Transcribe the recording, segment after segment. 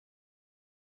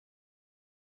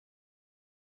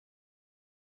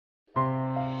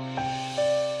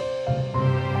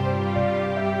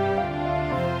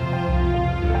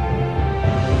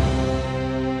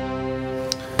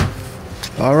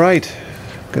All right.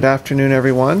 Good afternoon,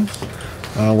 everyone.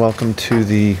 Welcome to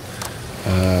the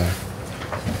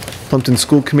Plimpton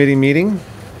School Committee meeting.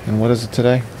 And what is it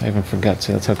today? I even forget.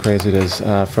 See, that's how crazy it is.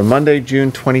 For Monday,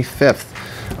 June 25th.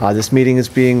 This meeting is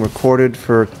being recorded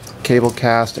for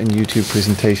cablecast and YouTube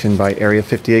presentation by Area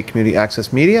 58 Community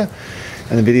Access Media,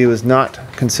 and the video is not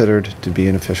considered to be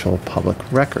an official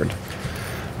public record.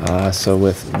 So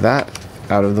with that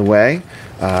out of the way,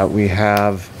 we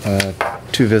have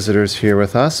two visitors here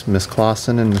with us, Ms.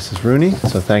 Clausen and Mrs. Rooney.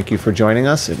 So thank you for joining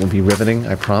us. It will be riveting,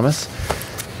 I promise.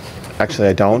 Actually,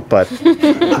 I don't, but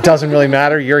it doesn't really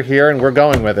matter. You're here and we're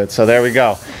going with it. So there we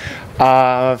go.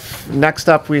 Next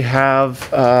up, we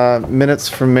have minutes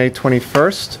from May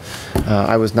 21st.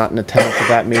 I was not in attendance at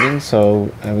that meeting, so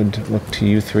I would look to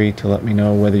you three to let me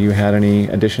know whether you had any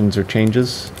additions or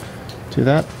changes to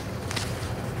that.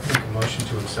 Make a motion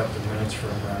to accept the minutes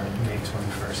from May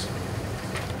 21st.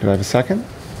 Do I have a second?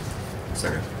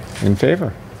 Second. In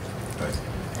favor? Aye.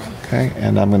 Okay,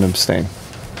 and I'm going to abstain.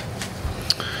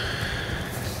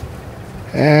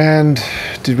 And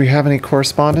did we have any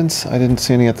correspondence? I didn't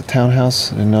see any at the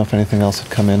townhouse. I didn't know if anything else had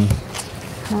come in.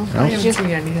 No, No? I didn't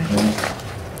see anything.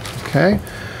 Okay.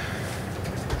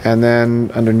 And then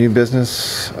under new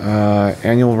business,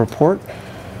 annual report.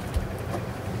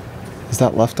 Is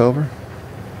that left over?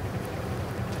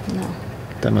 No.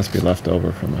 That must be left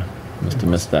over from a, must have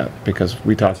missed that because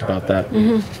we talked about that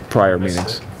prior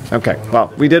meetings. Okay,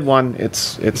 well, we did one.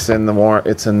 It's in the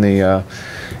it's in the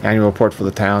annual report for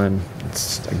the town, and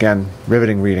it's again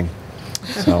riveting reading.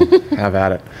 So have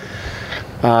at it.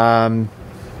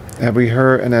 Have we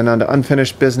heard? And then under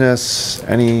unfinished business,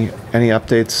 any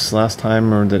updates last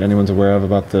time, or that anyone's aware of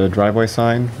about the driveway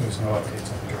sign? There's no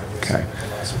updates on the driveway. Okay. The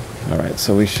last one. All right,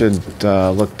 so we should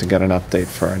look to get an update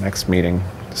for our next meeting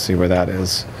to see where that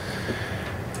is.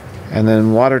 And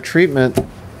then water treatment,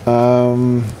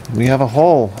 we have a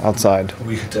hole outside.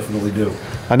 We definitely do.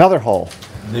 Another hole.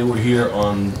 They were here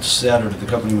on Saturday. The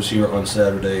company was here on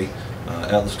Saturday.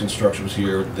 Atlas Construction was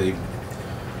here. They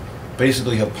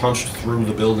basically have punched through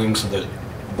the building so that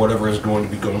whatever is going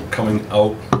to be coming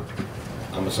out,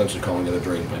 I'm essentially calling it a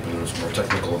drain pipe, and it's more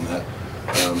technical than that,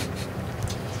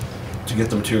 to get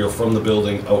the material from the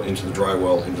building out into the dry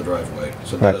well in the driveway.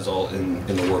 So that is all in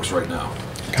the works right now.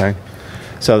 Okay.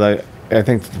 So I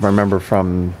think, remember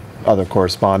from other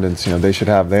correspondence, you know, they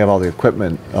have all the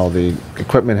equipment. All the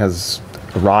equipment has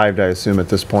arrived, I assume, at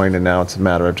this point, and now it's a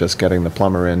matter of just getting the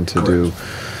plumber in to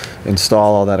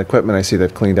install all that equipment. I see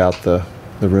they've cleaned out the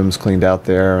rooms, cleaned out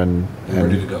there, and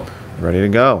Ready to go. Ready to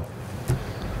go.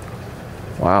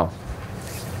 Wow.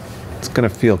 It's gonna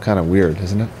feel kind of weird,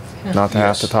 isn't it? Not to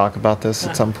have to talk about this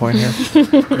at some point here.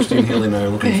 Christine, Haley, and I are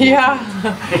looking forward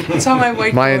Yeah, it's on my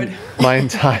whiteboard.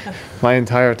 My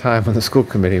entire time on the school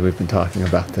committee, we've been talking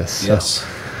about this. So. Yes.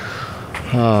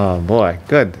 Oh boy,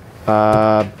 good.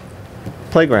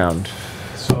 Playground.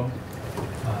 So,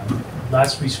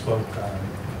 last we spoke,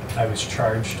 I was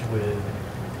charged with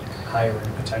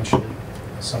hiring potentially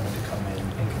someone to come in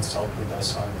and consult with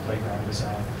us on playground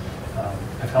design.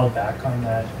 I've held back on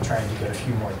that, trying to get a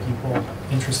few more people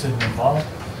interested and involved,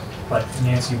 but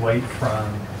Nancy White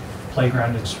from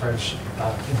Playground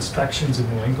Inspections in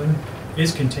New England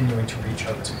is continuing to reach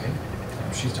out to me.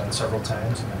 She's done several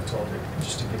times, and I've told her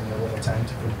just to give me a little time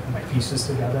to put my pieces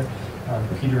together.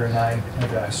 Peter and I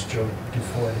have asked Joe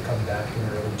Dufour to come back in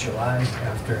early July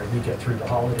after we get through the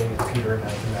holiday, and Peter and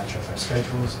I can match up our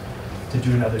schedules to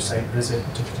do another site visit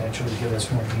to potentially give us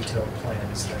more detailed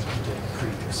plans than we did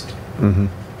previously. Mm-hmm.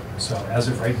 So as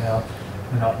of right now,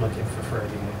 we're not looking for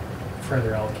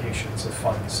further allocations of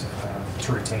funds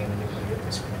to retain anybody at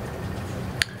this point.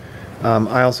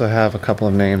 I also have a couple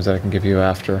of names that I can give you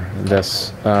after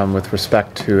this with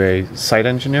respect to a site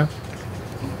engineer.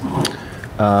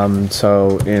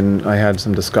 I had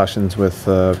some discussions with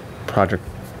the project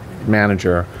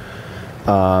manager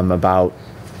about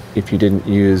if you didn't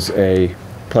use a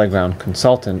playground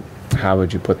consultant, how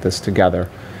would you put this together?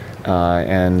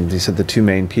 And he said the two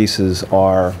main pieces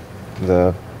are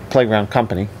the playground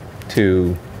company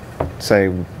to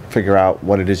figure out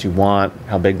what it is you want,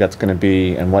 how big that's going to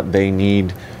be, and what they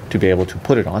need to be able to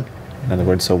put it on. In other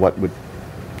words,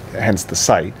 hence the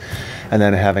site. And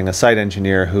then having a site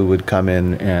engineer who would come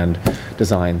in and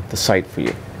design the site for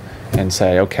you and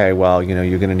say, okay, well, you know,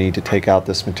 you're going to need to take out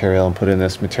this material and put in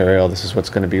this material. This is what's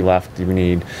going to be left. You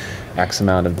need X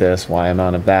amount of this, Y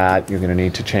amount of that. You're going to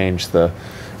need to change the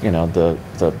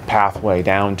pathway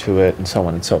down to it, and so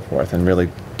on and so forth, and really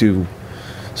do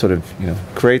sort of,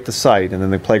 create the site, and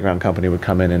then the playground company would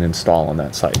come in and install on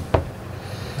that site. In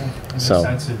the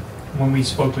sense that when we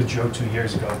spoke with Joe 2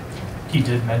 years ago, he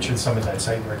did mention some of that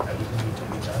site work that would need to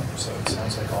be So it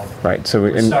sounds like all, Right, so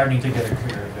we're starting to get a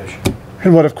clearer vision.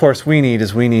 and what of course we need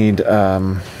is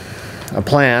a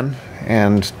plan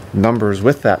and numbers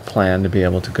with that plan to be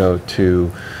able to go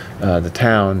to the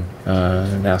town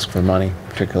and ask for money,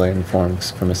 particularly in forms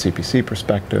from a CPC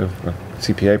perspective, or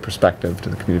CPA perspective to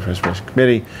the Community Preservation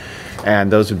Committee,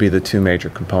 and those would be the two major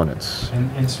components.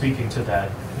 And speaking to that,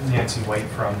 Nancy White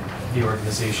from the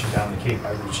organization down the Cape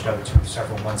I reached out to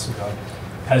several months ago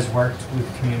has worked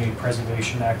with the Community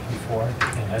Preservation Act before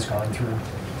and has gone through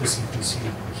the CPC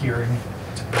hearing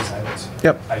to present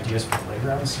ideas for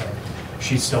playgrounds. So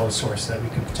she's still a source that we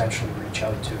could potentially reach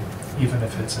out to, even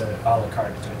if it's a la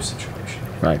carte type situation.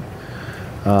 Right.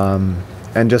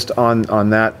 And just on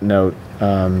that note,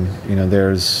 you know,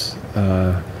 there's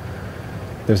some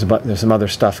other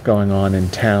stuff going on in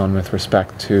town with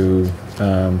respect to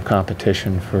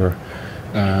competition for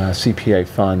CPA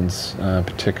funds,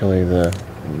 particularly the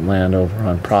land over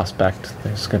on Prospect.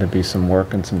 There's going to be some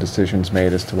work and some decisions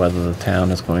made as to whether the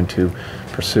town is going to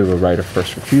pursue a right of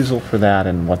first refusal for that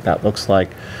and what that looks like.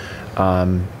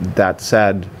 That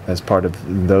said, as part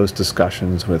of those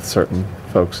discussions with certain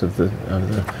folks of the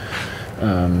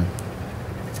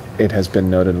it has been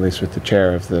noted, at least with the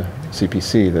chair of the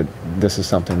CPC, that this is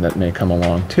something that may come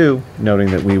along too,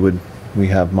 noting that we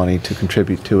have money to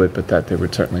contribute to it, but that there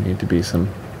would certainly need to be some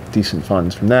decent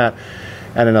funds from that.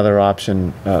 And another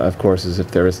option, of course, is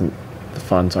if the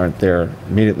funds aren't there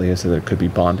immediately, is that it could be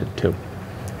bonded too,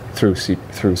 through the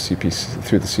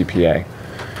CPA,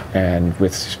 and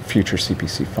with future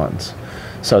CPC funds.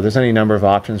 So there's any number of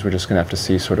options. We're just going to have to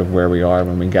see sort of where we are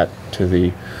when we get to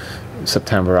the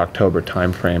September, October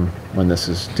timeframe when this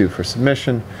is due for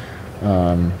submission.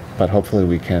 But hopefully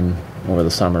we can, over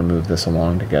the summer, move this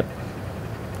along to get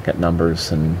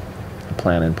numbers and a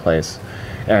plan in place.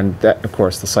 And that, of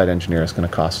course, the site engineer is going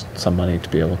to cost some money to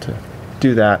be able to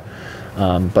do that.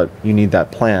 But you need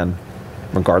that plan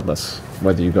regardless,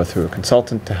 whether you go through a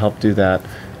consultant to help do that,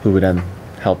 who would then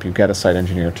help you get a site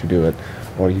engineer to do it,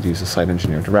 or you'd use a site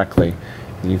engineer directly.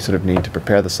 You sort of need to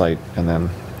prepare the site and then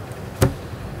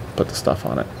put the stuff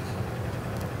on it.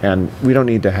 And we don't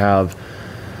need to have,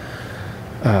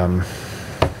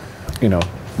 you know,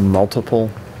 multiple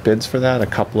bids for that. A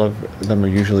couple of them are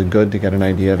usually good to get an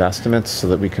idea of estimates so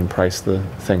that we can price the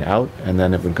thing out, and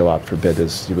then it would go out for bid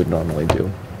as you would normally do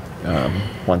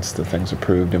once the thing's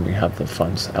approved and we have the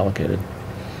funds allocated.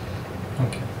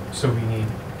 Okay, so we need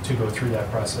to go through that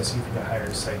process even to hire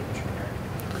a site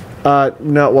engineer?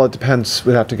 No, well, it depends.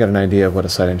 We'd have to get an idea of what a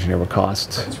site engineer would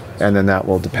cost, and then that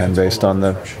will depend based on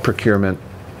the procurement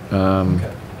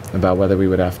about whether we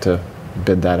would have to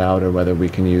bid that out or whether we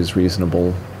can use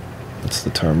reasonable, what's the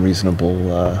term,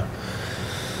 reasonable,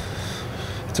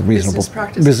 it's a reasonable Business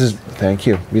practices. Thank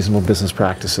you, reasonable business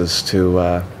practices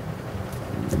to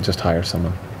just hire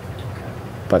someone. Okay.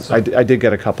 But So- I did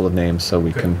get a couple of names, so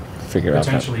we can figure out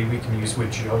that. Potentially, we can use what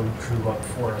Joe drew up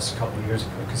for us a couple of years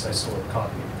ago, because I still have a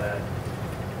copy of that,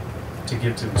 to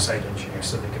give to a site engineer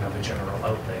so they can have a general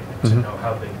outlay to Mhm. know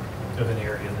how big of an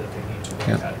area that they need to look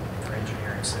Yeah. at for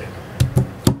engineering sake.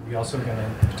 We also going to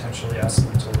potentially ask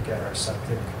them to look at our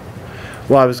septic.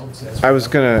 Well, I was well.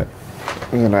 gonna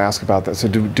ask about that. So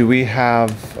do we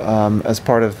have, as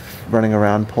part of running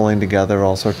around pulling together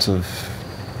all sorts of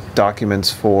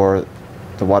documents for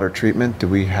the water treatment, do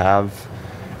we have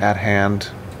at hand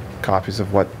copies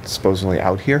of what's supposedly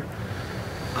out here?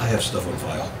 I have stuff on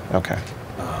file. Okay.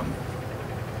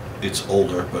 It's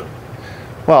older, but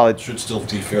Well, it it should still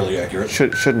be fairly accurate.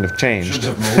 shouldn't have changed.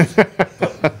 Shouldn't have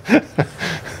moved.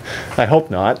 I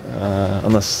hope not,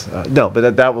 unless, no,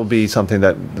 but that will be something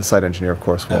that the site engineer, of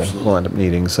course, will Absolutely. end up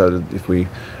needing. So if we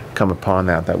come upon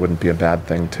that, that wouldn't be a bad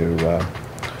thing to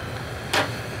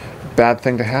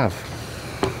have.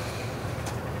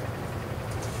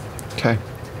 Okay.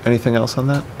 Anything else on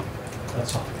that?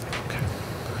 That's all.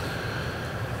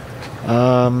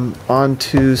 On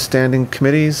to standing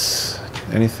committees.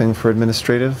 Anything for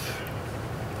administrative?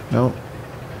 No.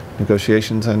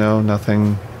 Negotiations, I know,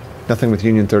 nothing with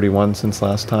Union 31 since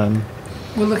last time.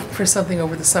 We're looking for something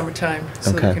over the summertime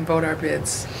so that Okay. we can vote our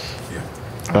bids Yeah.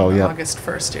 Oh, on the yeah. August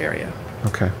 1st area.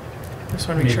 Okay. Just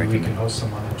want to make sure I Maybe we can, can host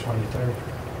them on the 23rd.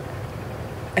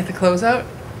 at the closeout,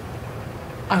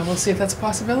 I will see if that's a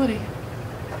possibility.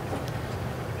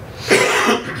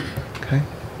 Okay.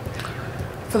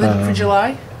 For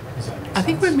July, Does that make I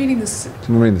think we're sense? meeting this,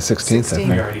 We're meeting the 16th, I 16th. We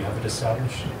think. already have it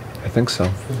established I think so.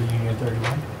 for the Union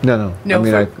 31? No. No, I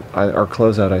mean, for- our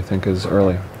closeout, I think, is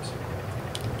early.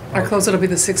 our closeout will be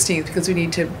the 16th because we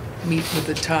need to meet with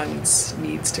the towns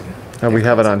needs to. We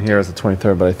have it on here as the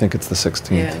 23rd, but I think it's the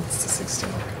 16th. Yeah, it's the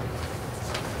 16th.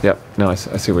 Yep. No, I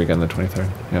see where you're getting the 23rd.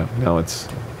 Yeah. No, it's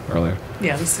earlier.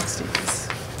 Yeah, the 16th is.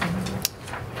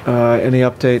 Any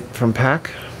update from PAC?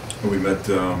 We met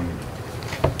the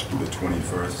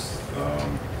 21st.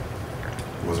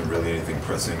 It wasn't really anything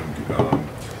pressing.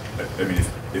 I mean,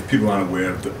 if people aren't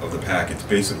aware of the PAC, it's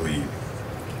basically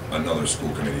another school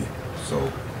committee.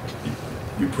 So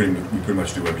we pretty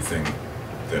much do everything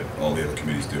that all the other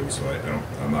committees do. So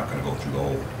I'm not going to go through the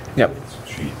whole Yep.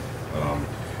 sheet.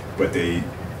 But they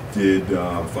did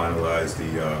finalize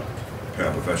the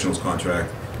paraprofessionals contract.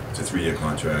 It's a 3-year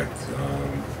contract.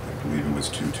 I believe it was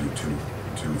 2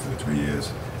 for the 3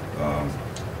 years.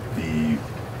 The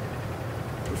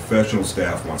professional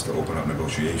staff wants to open up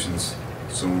negotiations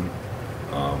soon.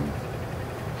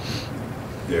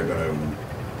 They're going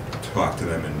to talk to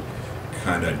them and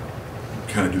kind of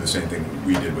do the same thing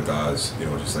we did with ours. You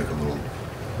know, just like a little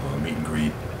meet and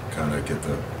greet, kind of get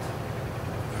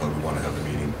how we want to have the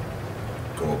meeting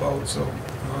go about. So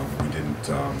we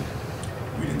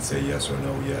didn't say yes or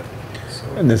no yet. So.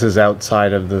 And this is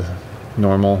outside of the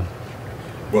normal.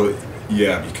 Well,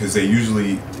 yeah, because they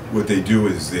usually, what they do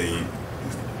is they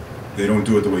don't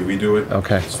do it the way we do it.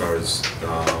 Okay. As far as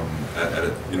at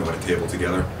a table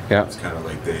together. Yeah. It's kind of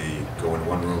like they go in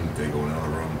one room, they go in another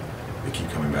room, they keep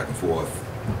coming back and forth,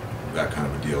 that kind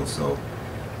of a deal. So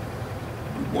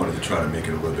we wanted to try to make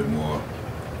it a little bit more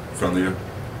friendlier,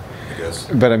 I guess.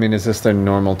 But I mean, is this their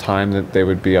normal time that they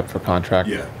would be up for contract?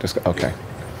 Yeah. Just okay. Yeah.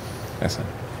 Yes. Sir.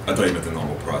 I thought you meant the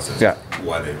normal process. Yeah.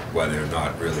 Why they're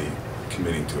not really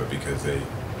committing to it, because they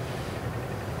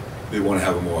want to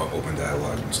have a more open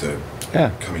dialogue instead of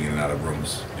coming in and out of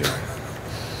rooms. Yeah.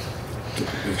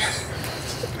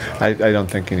 I don't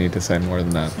think you need to say more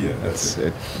than that. Yeah, that's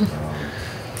it.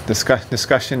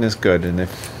 Discussion is good, and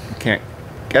if you can't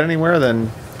get anywhere,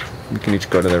 then we can each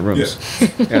go to their rooms.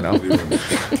 Yeah. You know. We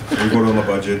voted on the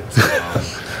budget.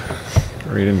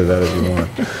 Read into that if you want.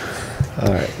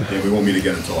 All right. And we won't meet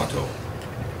again until October.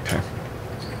 Okay.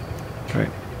 Great.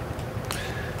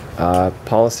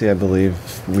 Policy, I believe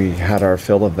we had our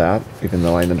fill of that, even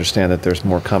though I understand that there's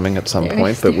more coming at some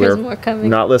point, but we're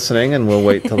not listening, and we'll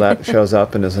wait till that shows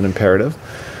up and is an imperative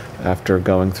after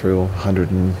going through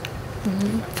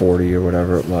 140 or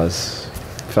whatever it was.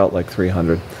 Felt like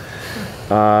 300.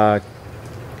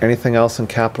 Anything else in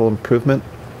capital improvement?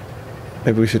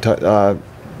 Maybe we should talk,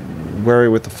 where are we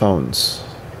with the phones?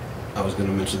 I was going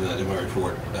to mention that in my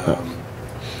report.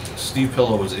 Steve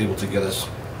Pillow was able to get us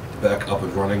back up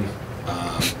and running.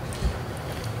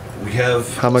 We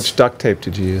have... How much duct tape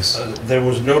did you use? There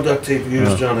was no duct tape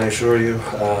used, John, I assure you.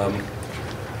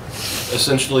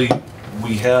 Essentially,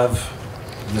 we have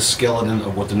the skeleton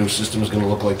of what the new system is going to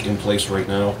look like in place right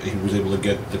now. He was able to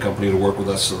get the company to work with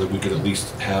us so that we could at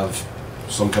least have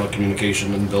some kind of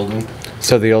communication in the building.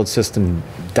 So the old system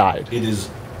died? It is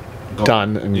gone.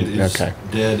 Done. And, it is okay.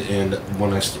 dead, and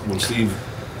when Steve...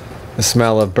 The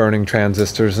smell of burning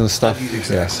transistors and stuff?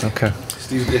 Exactly. Yes, okay.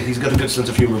 He's got a good sense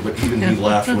of humor, but even he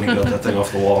laughed when he got that thing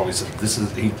off the wall. He said,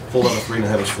 he pulled out a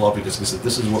 3.5-inch floppy disk. He said,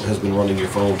 this is what has been running your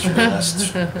phones for the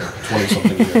last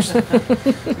 20-something years.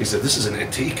 He said, this is an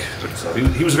antique. So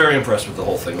he was very impressed with the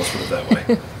whole thing, let's put it that way.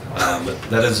 But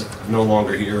that is no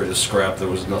longer here. It is scrapped. There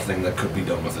was nothing that could be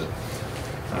done with it.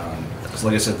 So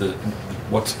like I said,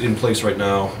 what's in place right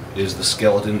now is the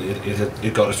skeleton.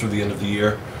 It got us through the end of the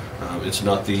year. It's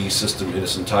not the system in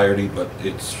its entirety, but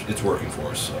it's working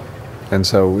for us. So. And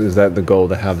so is that the goal,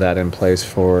 to have that in place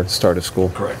for start of school?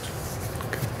 Correct.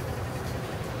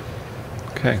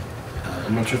 Okay.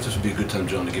 I'm not sure if this would be a good time,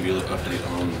 John, to give you an update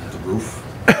on the roof.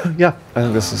 Yeah, I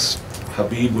think this is...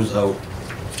 Habib was out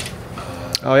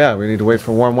Oh yeah, we need to wait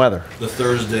for warm weather. the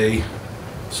Thursday,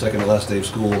 second to last day of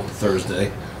school,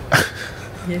 Thursday.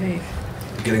 Yay.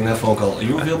 Getting that phone call, are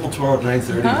you available tomorrow at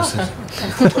 9:30? I said,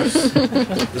 of course.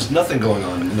 There's nothing going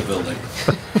on in the building.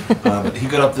 But he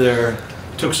got up there,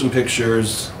 took some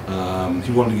pictures.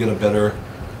 He wanted to get a better...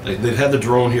 They've had the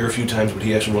drone here a few times, but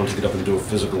he actually wanted to get up and do a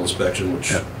physical inspection,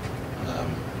 which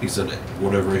he said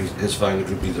whatever his findings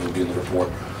would be, that would be in the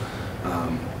report.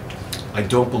 I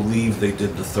don't believe they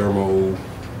did the thermo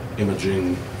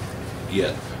imaging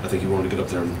yet. I think he wanted to get up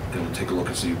there and kind of take a look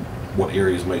and see what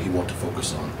areas might he want to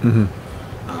focus on. Mm-hmm.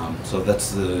 So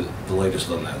that's the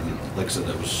latest on that. And like I said,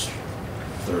 that was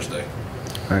Thursday.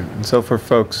 All right. And so for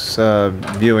folks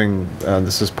viewing,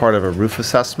 this is part of a roof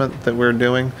assessment that we're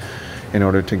doing in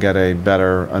order to get a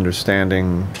better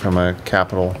understanding from a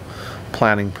capital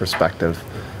planning perspective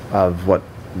of what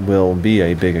will be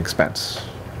a big expense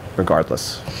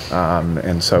regardless.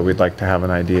 And so we'd like to have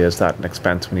an idea, is that an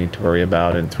expense we need to worry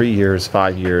about in 3 years,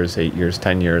 5 years, 8 years,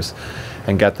 10 years?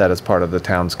 and get that as part of the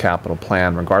town's capital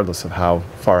plan, regardless of how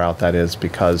far out that is,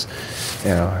 because,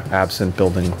 absent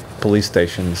building police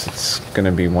stations, it's going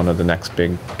to be one of the next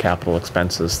big capital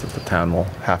expenses that the town will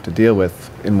have to deal with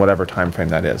in whatever time frame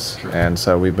that is. Sure. And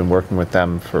so we've been working with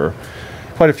them for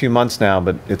quite a few months now,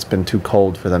 but it's been too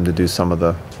cold for them to do some of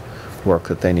the work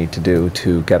that they need to do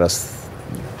to get us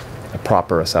a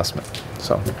proper assessment.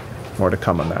 So more to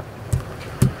come on that.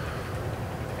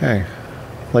 Okay,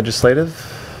 legislative.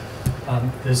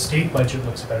 The state budget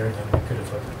looks better than we could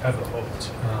have ever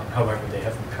hoped. However, they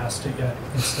haven't passed it yet.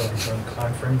 It's still in joint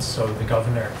conference. So the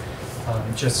governor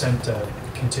just sent a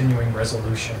continuing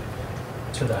resolution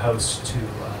to the House to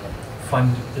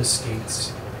fund the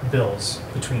state's bills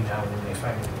between now and when they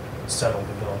finally settle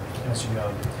the bill. As you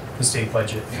know, the state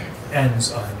budget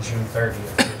ends on June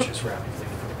 30th, which is rapidly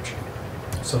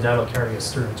approaching. So that'll carry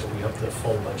us through until we have the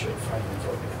full budget finally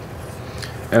voted.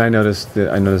 And I noticed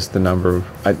the number.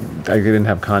 I didn't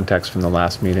have context from the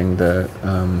last meeting. The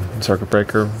circuit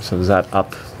breaker. So is that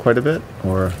up quite a bit,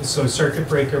 or? So circuit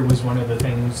breaker was one of the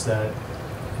things that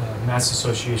Mass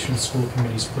Association of School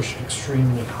Committees pushed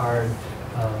extremely hard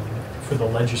for the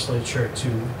legislature to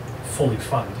fully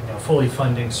fund. Now, fully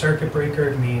funding circuit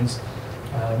breaker means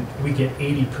we get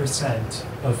 80%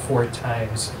 of 4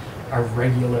 times our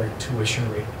regular tuition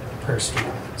rate per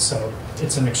student. So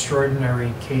it's an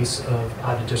extraordinary case of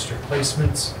out-of-district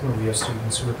placements where we have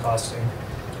students who are costing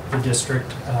the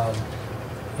district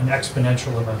an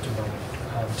exponential amount of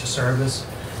money to service.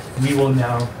 We will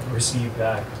now receive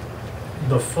back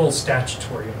the full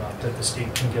statutory amount that the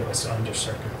state can give us under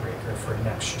circuit breaker for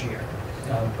next year.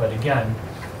 But again,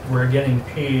 we're getting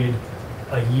paid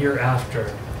a year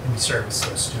after we service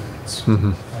those students.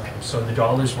 Mm-hmm. So the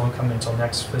dollars won't come until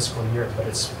next fiscal year, but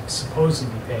it's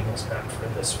supposedly paying us back for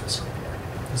this fiscal year,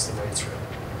 is the way it's written.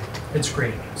 It's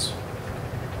great news.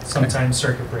 Sometimes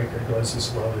circuit breaker goes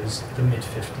as low as the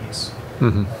mid-50s.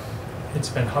 Mm-hmm. It's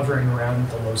been hovering around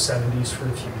the low 70s for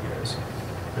a few years.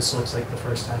 This looks like the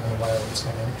first time in a while it's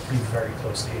going to be very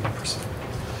close to 80%.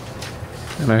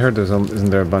 And I heard isn't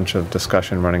there a bunch of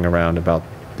discussion running around about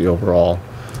the overall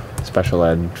special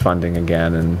ed funding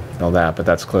again and all that, but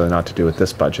that's clearly not to do with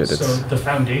this budget. So the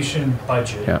foundation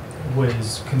budget Yeah.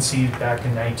 was conceived back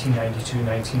in 1992,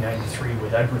 1993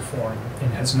 with ed reform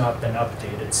and has not been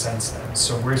updated since then.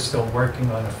 So we're still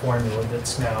working on a formula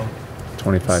that's now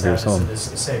 25 years sad old. as it is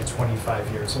to say,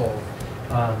 25 years old.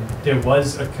 There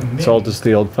was a committee. As old as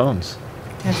the old phones.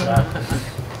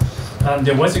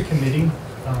 There was a committee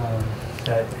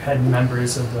that had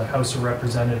members of the House of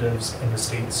Representatives and the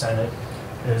State Senate,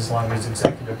 as long as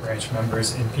executive branch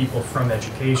members and people from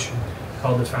education,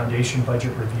 called the Foundation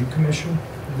Budget Review Commission,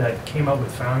 that came up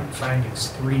with findings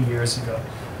 3 years ago,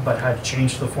 but had to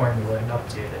change the formula and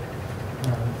update it.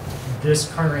 This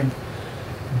current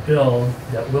bill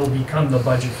that will become the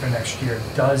budget for next year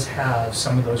does have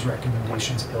some of those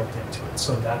recommendations built into it,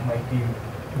 so that might be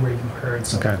where you heard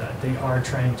some Okay. of that. They are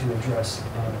trying to address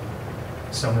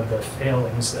some of the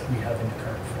failings that we have in the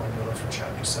current formula for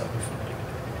Chapter 7 funding.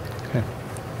 Okay,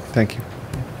 thank you.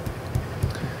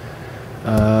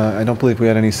 I don't believe we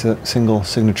had any single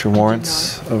signature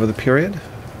warrants over the period,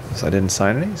 because I didn't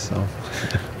sign any, so.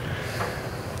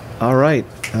 All right,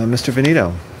 Mr.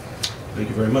 Venito. Thank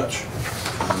you very much.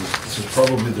 This is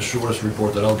probably the shortest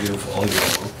report that I'll give all year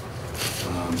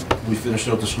long. We finished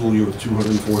out the school year with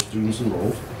 204 students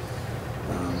enrolled.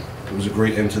 It was a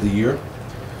great end to the year.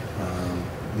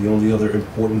 The only other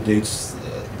important dates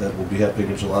that will be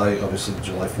happening in July, obviously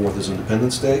July 4th is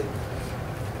Independence Day.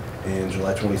 And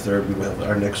July 23rd, we will have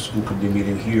our next school committee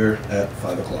meeting here at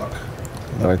 5 o'clock.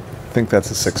 I think that's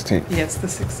the 16th. Yeah, it's the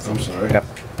 16th. I'm sorry. Yep.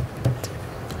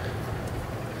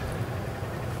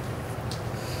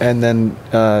 And then,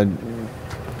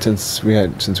 since we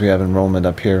have enrollment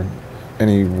up here,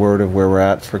 any word of where we're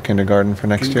at for kindergarten for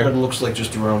next year? Kindergarten looks like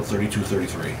just around 32,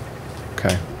 33.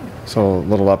 Okay, so a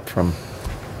little up from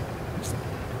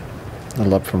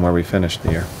where we finished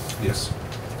the year. Yes.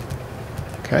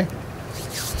 Okay.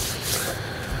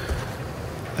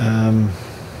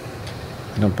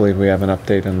 I don't believe we have an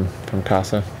update from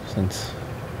CASA, since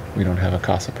we don't have a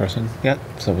CASA person yet,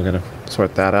 so we're gonna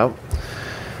sort that out.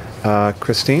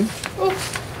 Christine? Oh,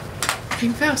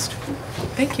 being fast.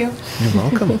 Thank you. You're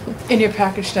welcome. In your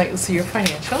package tonight, you'll see your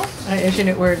financial. As you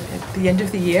know, we're at the end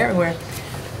of the year, where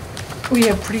we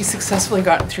have pretty successfully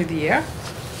gotten through the year.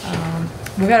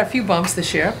 We've had a few bumps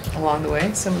this year along the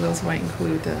way. Some of those might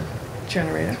include the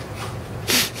generator.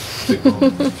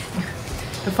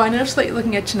 The financial that you're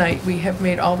looking at tonight, we have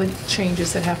made all the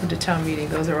changes that happened to town meeting.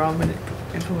 Those are all been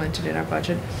implemented in our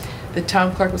budget. The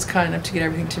town clerk was kind enough to get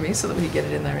everything to me so that we could get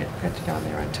it in there, get it on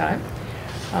there on time.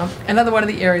 Another one of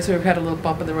the areas where we've had a little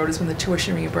bump in the road has been the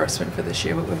tuition reimbursement for this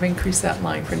year, but we've increased that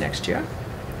line for next year.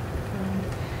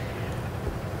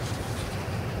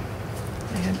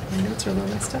 My notes are a little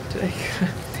messed up today.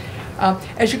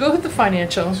 As you go through the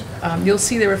financial, you'll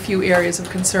see there are a few areas of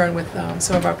concern with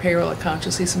some of our payroll accounts.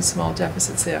 You'll see some small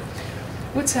deficits there.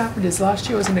 What's happened is last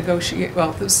year was a negotiation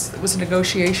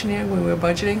year when we were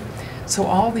budgeting. So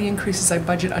all the increases I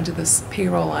budget under this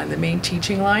payroll line, the main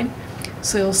teaching line.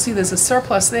 So you'll see there's a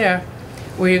surplus there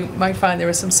where you might find there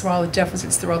are some smaller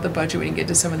deficits throughout the budget when you get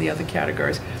to some of the other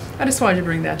categories. I just wanted to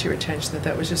bring that to your attention,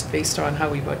 that was just based on how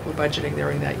we were budgeting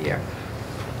during that year.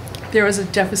 There is a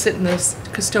deficit in this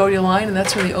custodial line, and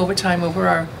that's really overtime over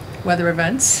our weather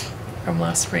events from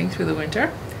last spring through the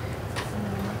winter.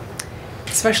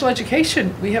 Special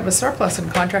education, we have a surplus in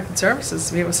contracted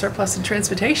services. We have a surplus in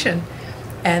transportation.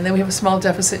 And then we have a small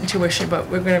deficit in tuition, but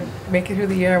we're going to make it through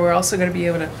the year. We're also going to be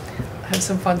able to have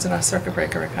some funds in our circuit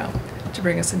breaker account to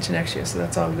bring us into next year, so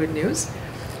that's all good news.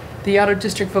 The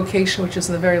out-of-district vocation, which is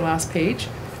on the very last page,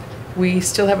 we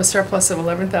still have a surplus of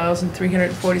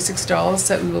 $11,346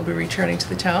 that we will be returning to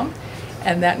the town,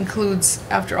 and that includes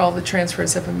after all the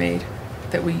transfers have been made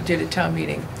that we did at town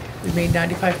meeting. We made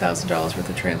 $95,000 worth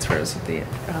of transfers at the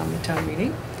town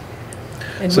meeting.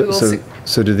 And we will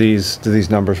So do these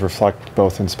numbers reflect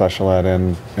both in special ed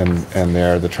and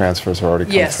there the transfers are already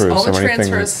come Yes, through? all the So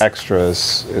anything transfers extra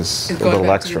is a little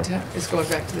extra. Is going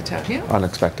back to the town, yeah.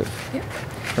 Unexpected. Yeah.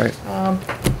 Right.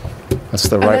 That's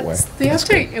the right way. That's the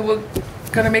update, and we're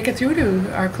going to make it through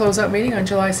to our closeout meeting on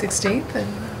July 16th, and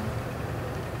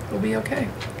we'll be okay.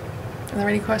 Are there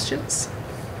any questions?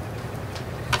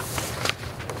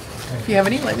 If you have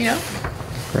any, let me know.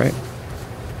 Great.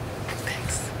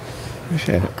 Thanks.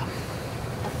 Appreciate it.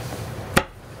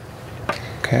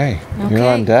 Okay, you're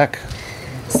on deck.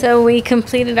 So we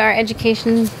completed our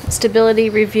education stability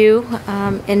review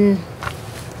in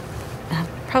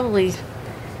probably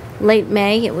late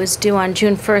May. It was due on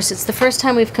June 1st. It's the first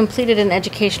time we've completed an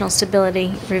educational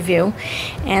stability review.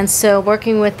 And so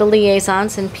working with the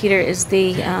liaisons, and Peter is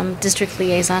the district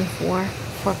liaison for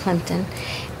Plimpton,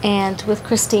 and with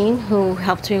Christine, who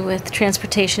helped me with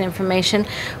transportation information,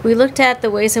 we looked at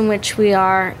the ways in which we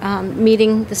are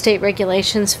meeting the state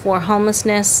regulations for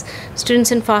homelessness,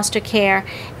 students in foster care,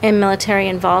 and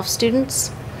military-involved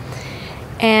students.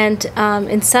 And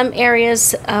in some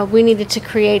areas, we needed to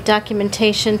create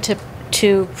documentation to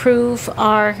prove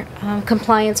our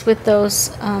compliance with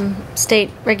those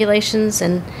state regulations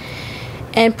and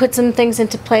put some things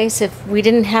into place if we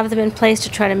didn't have them in place to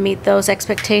try to meet those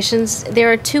expectations. There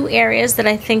are two areas that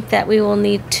I think that we will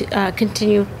need to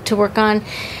continue to work on.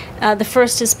 The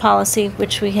first is policy,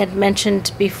 which we had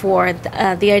mentioned before.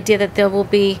 The idea that there will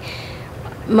be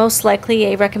most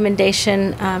likely a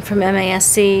recommendation from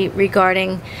MASC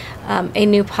regarding a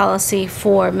new policy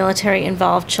for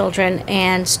military-involved children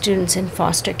and students in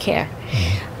foster care.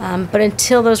 But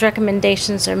until those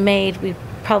recommendations are made, we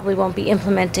probably won't be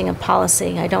implementing a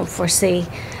policy, I don't foresee,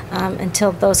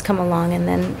 until those come along, and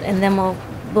then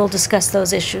we'll discuss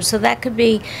those issues. So that could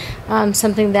be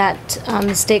something that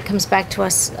the state comes back to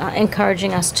us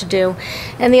encouraging us to do.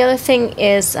 And the other thing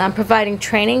is providing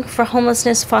training for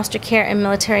homelessness, foster care, and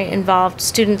military-involved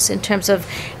students in terms of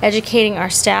educating our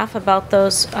staff about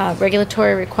those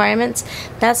regulatory requirements.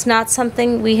 That's not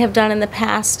something we have done in the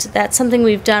past. That's something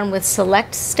we've done with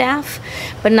select staff,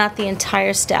 but not the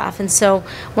entire staff. And so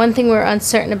one thing we're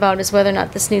uncertain about is whether or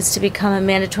not this needs to become a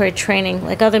mandatory training,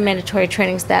 like other mandatory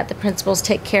trainings that the principals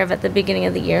take care of at the beginning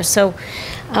of the year. So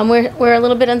we're a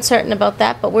little bit uncertain about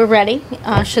that, but we're ready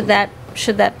should that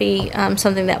be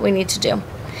something that we need to do.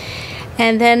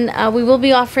 And then we will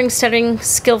be offering studying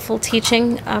skillful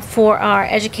teaching for our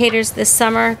educators this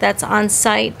summer. That's on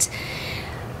site.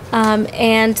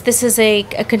 And this is a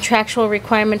contractual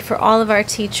requirement for all of our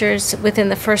teachers within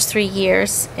the first 3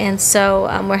 years. And so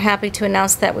we're happy to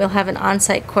announce that we'll have an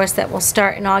on-site course that will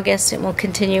start in August and will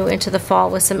continue into the fall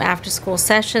with some after-school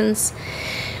sessions.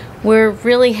 We're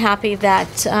really happy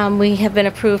that we have been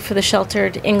approved for the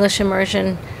sheltered English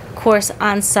immersion course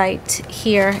on-site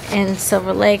here in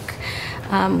Silver Lake,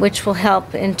 which will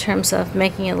help in terms of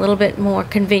making it a little bit more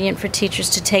convenient for teachers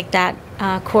to take that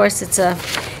course.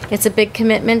 It's a big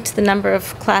commitment, the number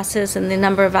of classes and the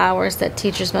number of hours that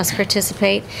teachers must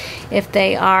participate if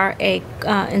they are a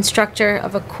instructor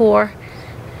of a core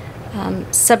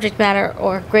subject matter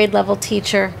or grade level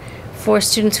teacher for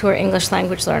students who are English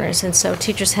language learners. And so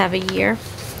teachers have a year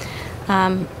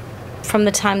from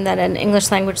the time that an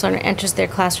English language learner enters their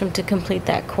classroom to complete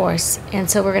that course. And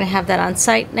so we're going to have that on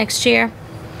site next year.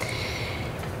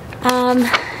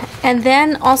 And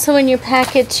then also in your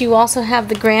packet you also have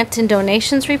the grant and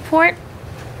donations report.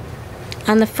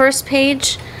 On the first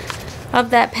page of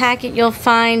that packet, you'll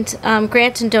find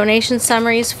grant and donation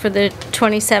summaries for the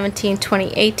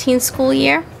 2017-2018 school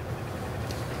year.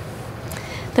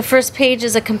 The first page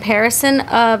is a comparison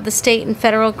of the state and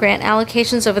federal grant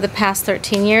allocations over the past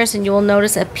 13 years, and you will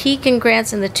notice a peak in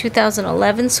grants in the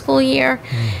 2011 school year,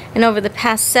 and over the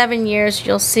past 7 years,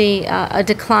 you'll see a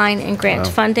decline in grant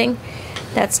funding.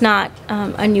 That's not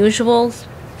unusual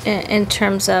in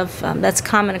terms of, that's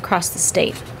common across the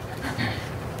state.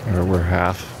 We're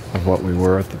half of what we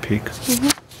were at the peak.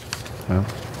 Well,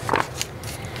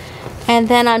 And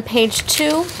then on page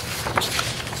 2,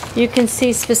 you can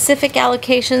see specific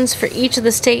allocations for each of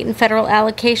the state and federal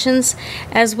allocations,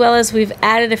 as well as we've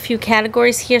added a few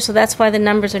categories here, so that's why the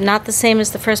numbers are not the same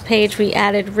as the first page. We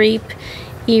added REAP,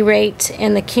 E-rate,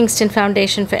 and the Kingston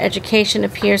Foundation for Education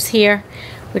appears here,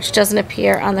 which doesn't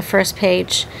appear on the first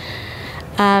page.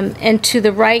 And to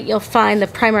the right, you'll find the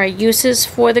primary uses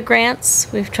for the grants.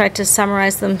 We've tried to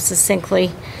summarize them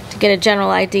succinctly to get a general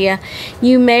idea.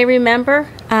 You may remember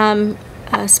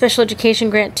Special Education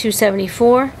Grant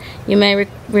 274. You may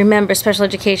remember Special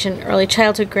Education Early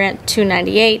Childhood Grant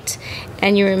 298,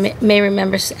 and you may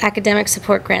remember Academic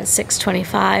Support Grant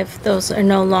 625. Those are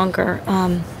no longer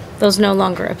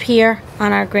appear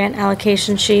on our grant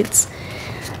allocation sheets,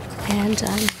 and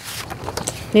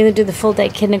neither do the full-day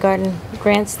kindergarten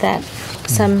grants that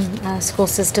some school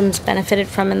systems benefited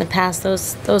from in the past.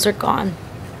 Those are gone.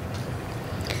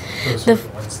 Those are the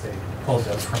ones they pulled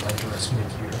out from under us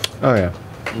mid-year. oh yeah.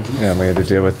 Yeah, we had to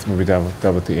deal with, we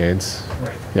dealt with the aids.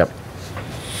 Right. Yep.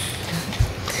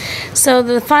 So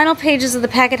the final pages of the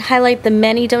packet highlight the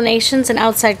many donations and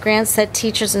outside grants that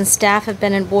teachers and staff have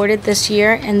been awarded this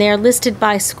year, and they are listed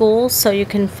by schools, so you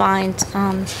can find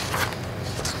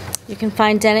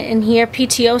Dennet in here.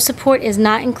 PTO support is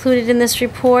not included in this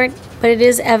report, but it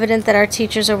is evident that our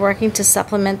teachers are working to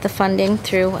supplement the funding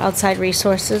through outside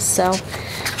resources, so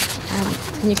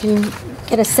you can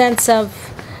get a sense of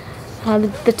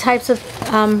the types of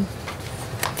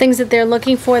things that they're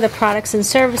looking for, the products and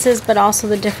services, but also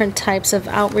the different types of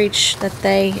outreach that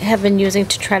they have been using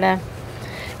to try to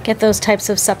get those types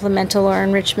of supplemental or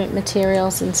enrichment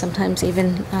materials, and sometimes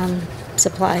even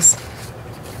supplies.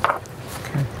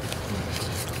 Okay.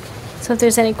 So if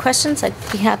there's any questions, I'd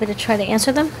be happy to try to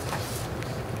answer them.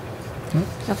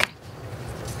 Okay.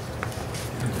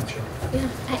 Yeah,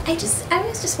 I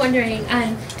was just wondering,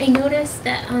 I noticed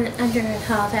that under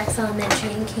Halifax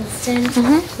Elementary in Kingston,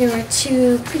 there were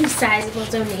 2 pretty sizable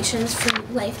donations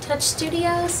from Life Touch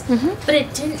Studios, but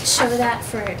it didn't show that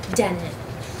for Dennet.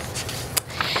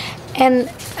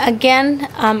 And again,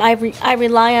 I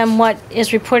rely on what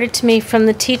is reported to me from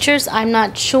the teachers. I'm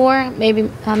not sure. Maybe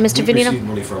Mr. We Venino? received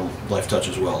money from Life Touch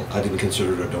as well. I didn't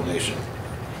consider it a donation.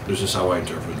 This is how I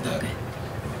interpreted that.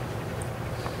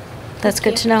 That's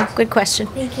good to know. Good question.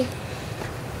 Thank you.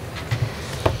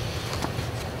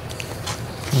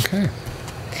 Okay.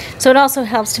 So it also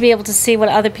helps to be able to see what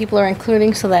other people are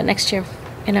including, so that next year,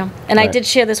 you know. And I Right. did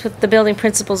share this with the building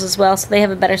principals as well, so they have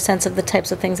a better sense of the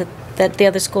types of things that the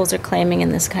other schools are claiming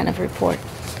in this kind of report.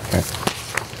 Okay.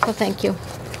 So thank you.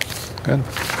 Good.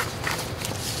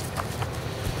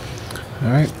 All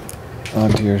right.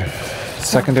 On to your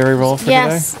secondary role for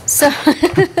Yes.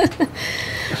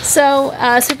 So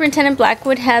Superintendent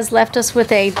Blackwood has left us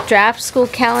with a draft school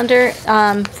calendar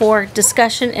for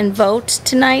discussion and vote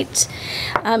tonight.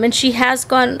 And she has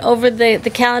gone over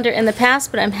the calendar in the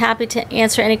past, but I'm happy to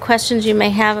answer any questions you may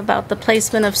have about the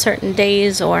placement of certain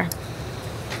days or...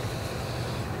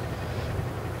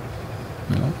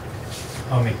 today?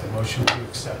 I'll make the motion to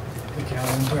accept the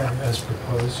calendar as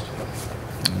proposed.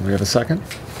 No? We have a second?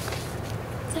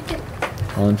 Second.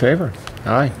 All in favor?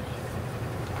 Aye.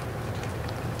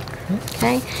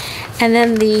 Okay, and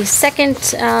then the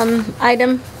second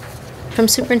item from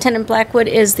Superintendent Blackwood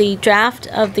is the draft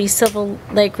of the Silver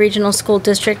Lake Regional School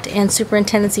District and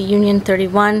Superintendency Union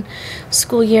 31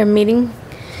 school year meeting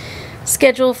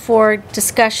schedule for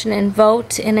discussion and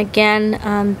vote. And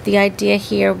again, the idea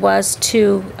here was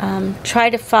to try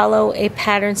to follow a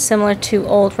pattern similar to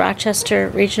old Rochester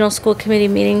Regional School Committee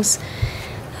meetings,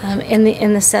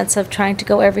 in the sense of trying to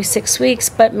go every 6 weeks,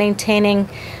 but maintaining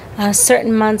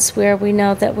certain months where we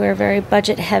know that we're very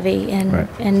budget heavy and, Right.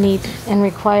 and need and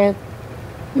require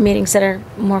meetings that are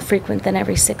more frequent than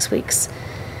every 6 weeks.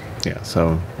 Yeah,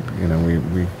 so, you know,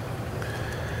 we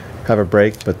have a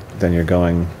break, but then you're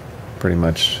going pretty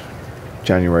much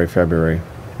January, February,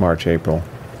 March, April,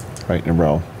 right in a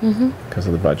row because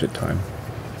of the budget time.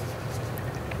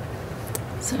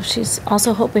 So she's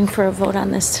also hoping for a vote on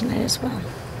this tonight as well.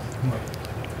 Might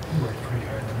work pretty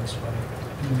hard on this one.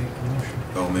 Make a motion.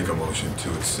 I'll make a motion to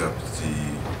accept the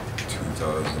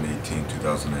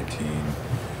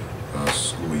 2018-2019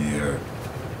 school year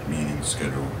meeting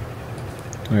schedule.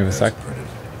 Do we have a as sec? printed.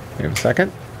 We have a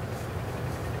second?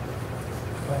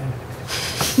 Go ahead.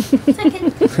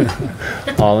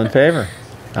 Second. All in favor?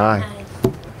 Aye. Aye.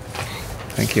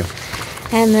 Thank you.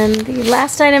 And then the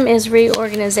last item is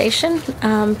reorganization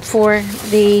for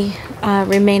the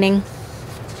remaining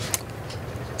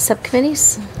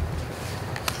subcommittees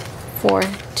for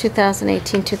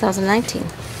 2018-2019.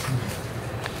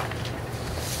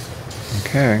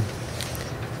 Okay.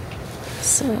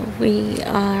 So we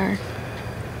are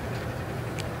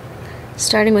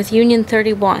starting with Union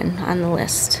 31 on the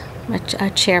list, a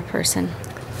chairperson.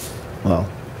 Well,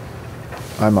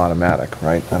 I'm automatic,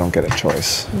 right? I don't get a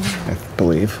choice, I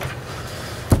believe.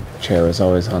 Chair is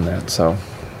always on that, so.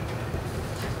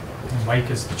 Mike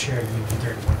is the chair of Union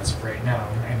 31 as of right now.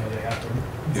 I know they have to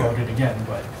vote it again,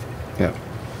 but Yeah.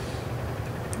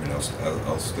 I mean,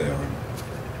 I'll stay on.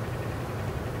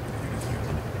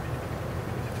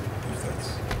 If that's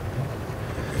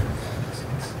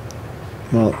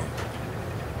okay. Well,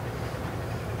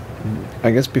 I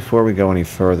guess before we go any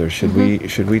further, should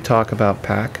we talk about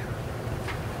PAC?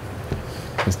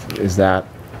 Is that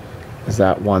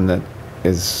one that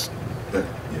is That,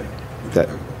 yeah. we can that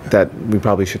talk about that we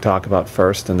probably should talk about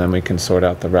first, and then we can sort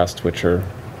out the rest, which are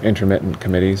intermittent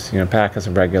committees. You know, PAC is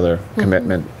a regular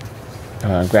commitment.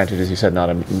 Granted, as you said,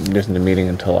 isn't a meeting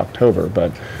until October,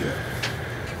 but Yeah.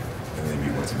 And they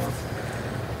meet once a month.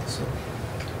 So,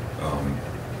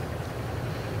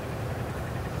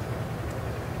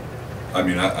 I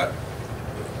mean,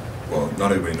 well,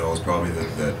 not everybody knows probably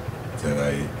that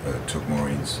I took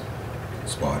Maureen's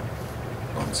spot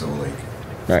on Silver Lake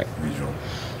right. Regional.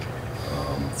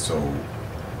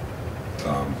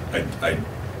 I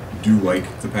do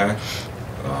like the PAC,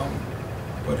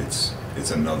 but it's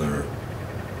another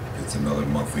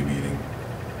monthly meeting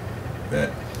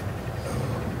that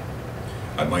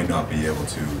I might not be able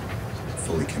to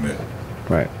fully commit,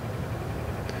 Right.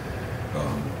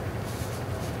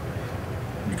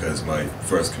 because my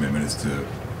first commitment is to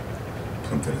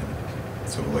Plimpton and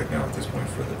Silver Lake now at this point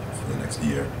for the next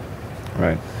year.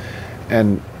 Right.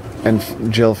 And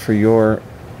Jill, for your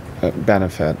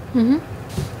benefit,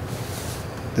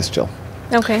 this Jill.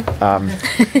 Okay. I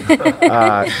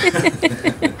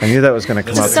knew that was going to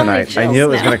come up So many tonight. I knew it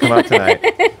was Jills going to come up tonight.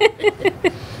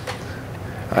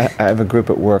 I have a group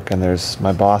at work, and there's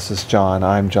my boss is John,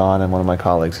 I'm John, and one of my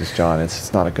colleagues is John.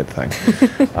 It's not a good thing.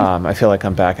 I feel like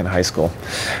I'm back in high school.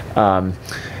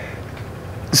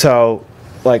 So,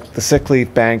 like the sick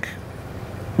leave bank,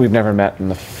 we've never met in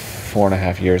the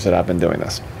 4.5 years that I've been doing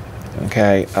this.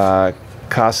 Okay,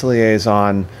 CASA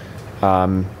liaison. I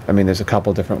mean, there's a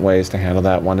couple different ways to handle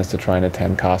that. One is to try and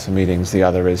attend CASA meetings. The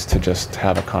other is to just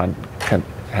have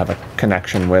a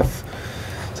connection with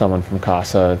someone from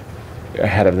CASA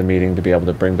ahead of the meeting to be able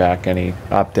to bring back any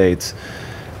updates.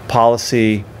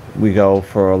 Policy, we go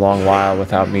for a long while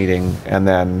without meeting, and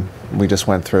then we just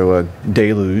went through a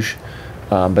deluge,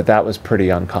 but that was pretty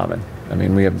uncommon. I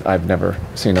mean, I've never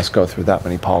seen us go through that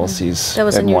many policies That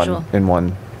was unusual. in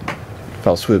one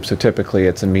fell swoop. So typically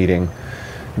it's a meeting,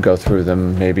 go through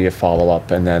them, maybe a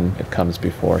follow-up, and then it comes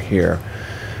before here.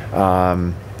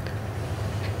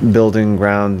 Building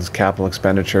grounds, capital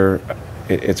expenditure,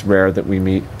 it's rare that we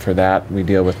meet for that. We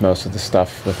deal with most of the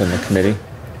stuff within the committee,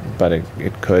 but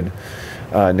it could.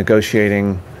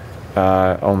 Negotiating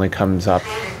only comes up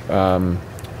either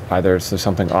there's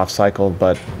something off cycle,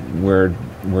 but we're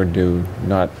due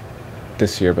not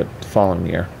this year, but the following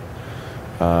year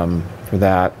for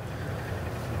that.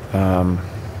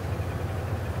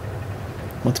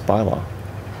 What's bylaw?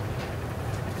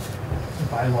 the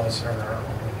bylaws are our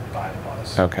only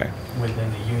bylaws Okay,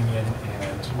 within the union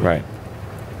and within right.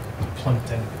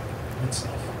 Plimpton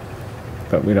itself.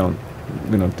 But we don't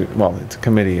do, well, it's a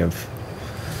committee of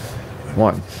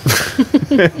one.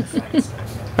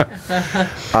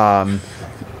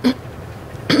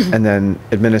 And then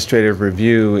administrative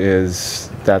review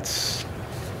that's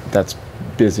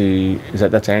busy,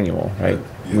 that's annual, right?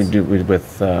 Yes. We do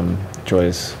with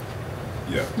Joy's,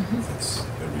 Yeah, that's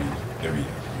every year.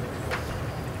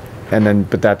 and then,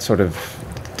 but that's sort of,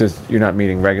 you're not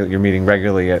meeting you're meeting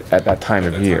regularly at that time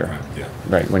At of that year. time, yeah.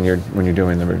 Right, when you're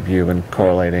doing the review and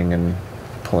correlating and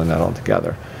pulling that all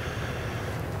together.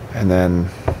 And then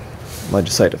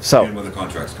legislative, And so, when the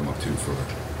contracts come up too for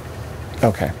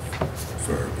okay,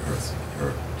 her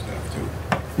staff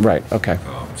too. right, okay.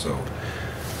 So,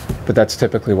 But that's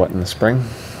typically what, in the spring?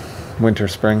 Winter,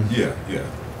 spring? yeah.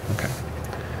 Okay.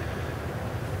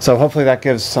 So hopefully that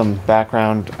gives some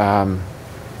background.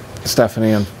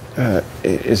 Stephanie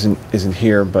isn't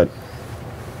here, but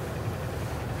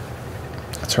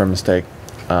it's her mistake.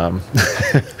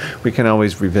 We can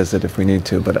always revisit if we need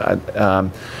to, but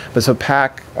so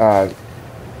PAC,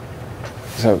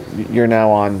 so you're now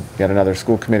on yet another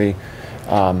school committee.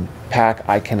 PAC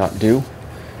I cannot do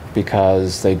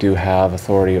because they do have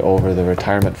authority over the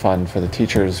retirement fund for the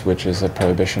teachers, which is a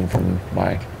prohibition from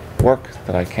my work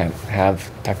that I can't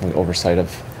have technically oversight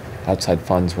of outside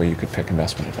funds where you could pick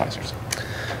investment advisors.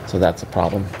 So that's a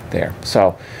problem there.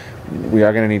 So we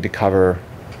are going to need to cover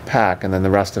PAC, and then the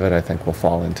rest of it I think will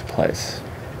fall into place.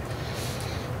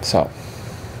 So.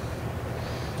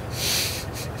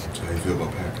 So how you feel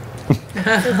about PAC?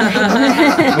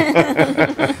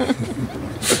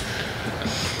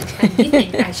 How do you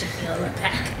think I should feel about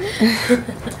PAC?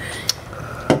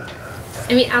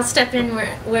 I mean, I'll step in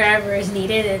wherever is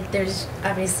needed. There's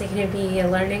obviously going to be a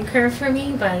learning curve for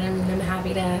me, but I'm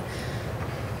happy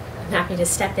to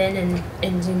step in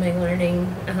and do my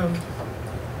learning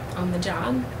on the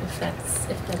job if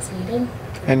that's needed.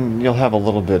 And you'll have a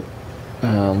little bit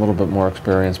more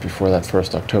experience before that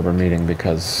first October meeting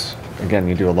because, again,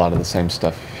 you do a lot of the same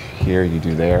stuff here you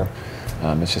do there.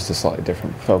 It's just a slightly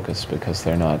different focus because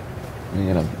they're not,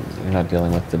 you're not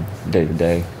dealing with the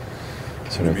day-to-day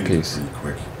sort of piece. Pretty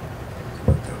quick.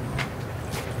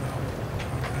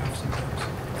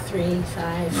 3,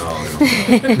 5. No,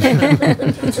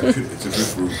 it's a good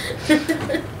group.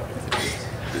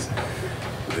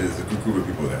 There's a good group of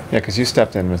people there. Yeah, because you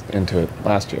stepped into it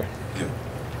last year. Yeah.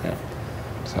 Yeah.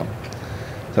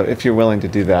 So if you're willing to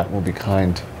do that, we'll be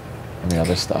kind on the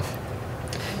other stuff.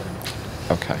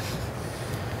 Okay.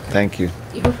 Thank you.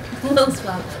 You're most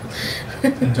welcome.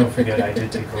 And don't forget, I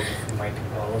did take over from Mike in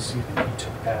policy. He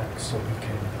took back, so we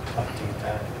can update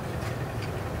that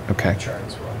Okay. chart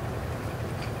as well.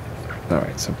 All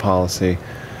right, so policy.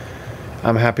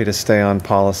 I'm happy to stay on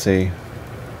policy.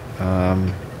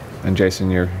 And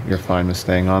Jason, you're fine with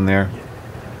staying on there.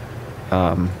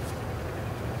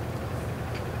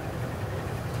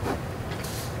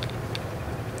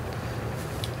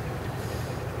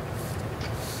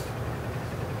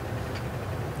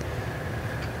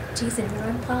 Jason, you're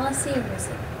on policy, or is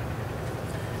it?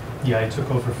 Yeah, I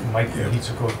took over from Mike, Yeah. and he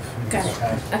took over from Got me. it.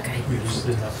 So Okay. we just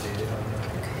didn't update it on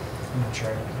the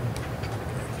chart.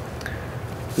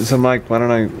 So Mike, why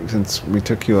don't I, since we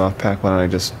took you off PAC, why don't I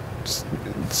just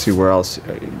see where else,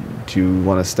 do you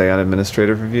want to stay on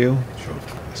administrative review? Sure.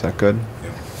 Is that good?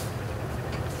 Yeah.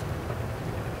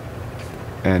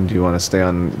 And do you want to stay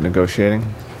on negotiating?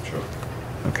 Sure.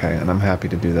 Okay, and I'm happy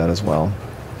to do that as well.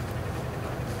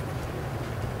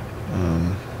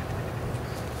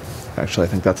 Actually, I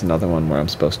think that's another one where I'm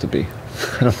supposed to be.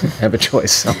 I don't think I have a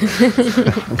choice, so.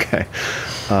 Okay.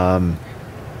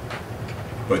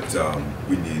 But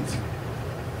we need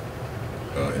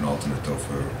an alternate though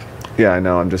for. Yeah, I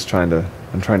know. I'm trying to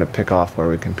pick off where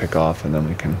we can pick off, and then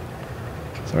we can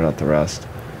sort out the rest.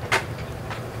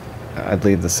 I'd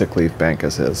leave the sick leave bank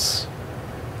as is.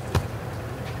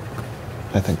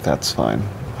 I think that's fine.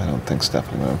 I don't think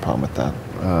Stephanie will have a problem with that.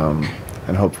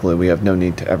 And hopefully we have no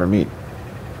need to ever meet.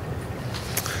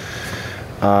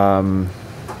 So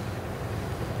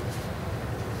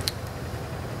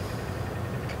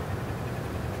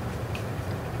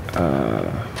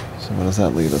what does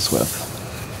that leave us with?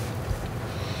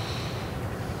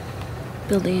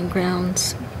 Building and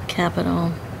grounds,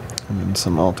 capital, And then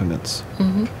some alternates.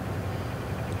 and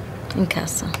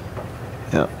CASA.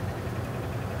 Yeah.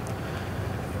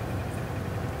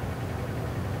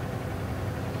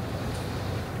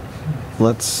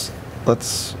 Let's put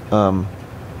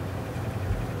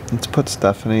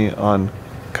Stephanie on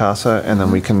CASA, and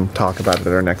then we can talk about it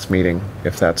at our next meeting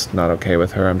if that's not okay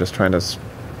with her. I'm just trying to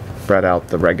spread out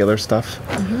the regular stuff.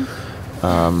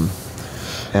 And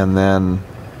then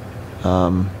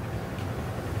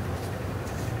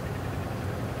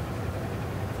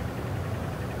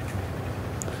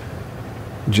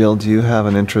Jill, do you have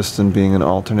an interest in being an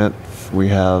alternate? We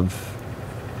have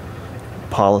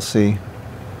policy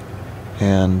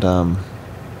and the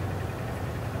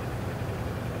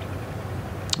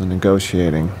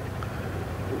negotiating.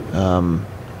 And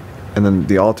then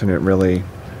the alternate really,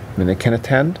 I mean, they can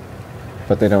attend,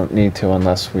 but they don't need to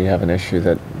unless we have an issue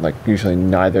that, like, usually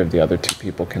neither of the other two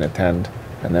people can attend,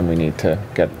 and then we need to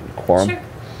get quorum. Sure.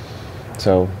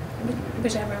 So,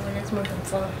 Whichever one is more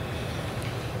helpful.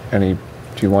 do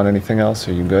you want anything else?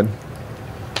 Are you good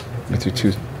with your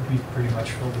two? We pretty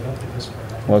much filled it up at this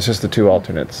point. Well, it's just the two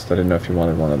alternates. I didn't know if you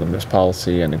wanted one of them. There's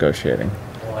policy and negotiating.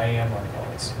 Well, I am on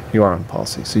policy. You are on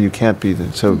policy, so you can't be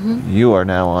the, so you are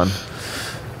now on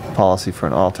policy for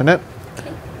an alternate.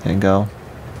 Okay. And go.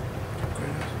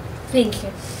 Thank you.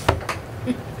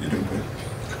 You're doing good.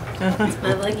 It's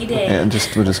my lucky day. And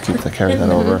we'll just carry that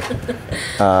over.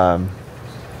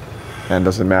 And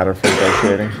does it matter for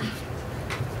negotiating?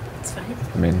 It's fine.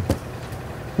 I mean,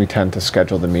 we tend to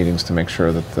schedule the meetings to make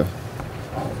sure that the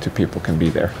two people can be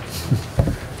there.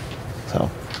 So,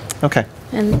 okay.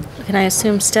 And can I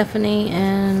assume Stephanie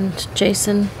and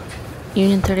Jason,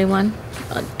 Union 31?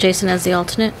 Jason as the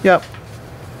alternate? Yep.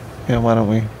 Yeah, why don't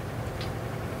we?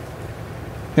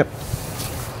 Yep.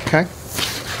 Okay.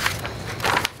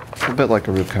 It's a bit like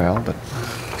a root canal, but.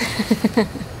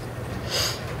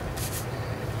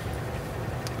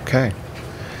 Okay.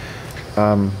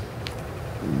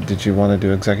 Did you want to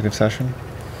do executive session?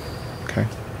 Okay.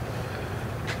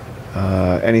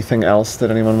 Anything else that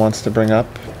anyone wants to bring up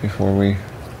before we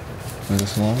move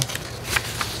this along?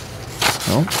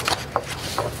 No?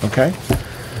 Okay.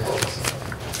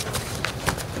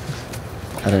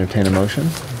 I'd entertain a motion.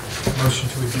 Motion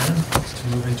to adjourn, to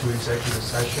move into executive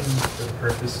session for the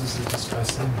purposes of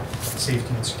discussing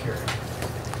safety and security.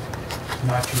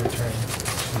 Not to return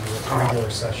to a regular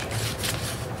session,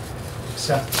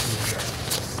 except to adjourn.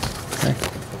 Okay.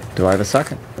 Do I have a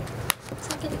second?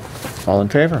 Second. All in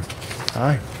favor?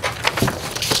 Aye.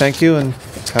 Thank you and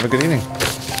have a good evening.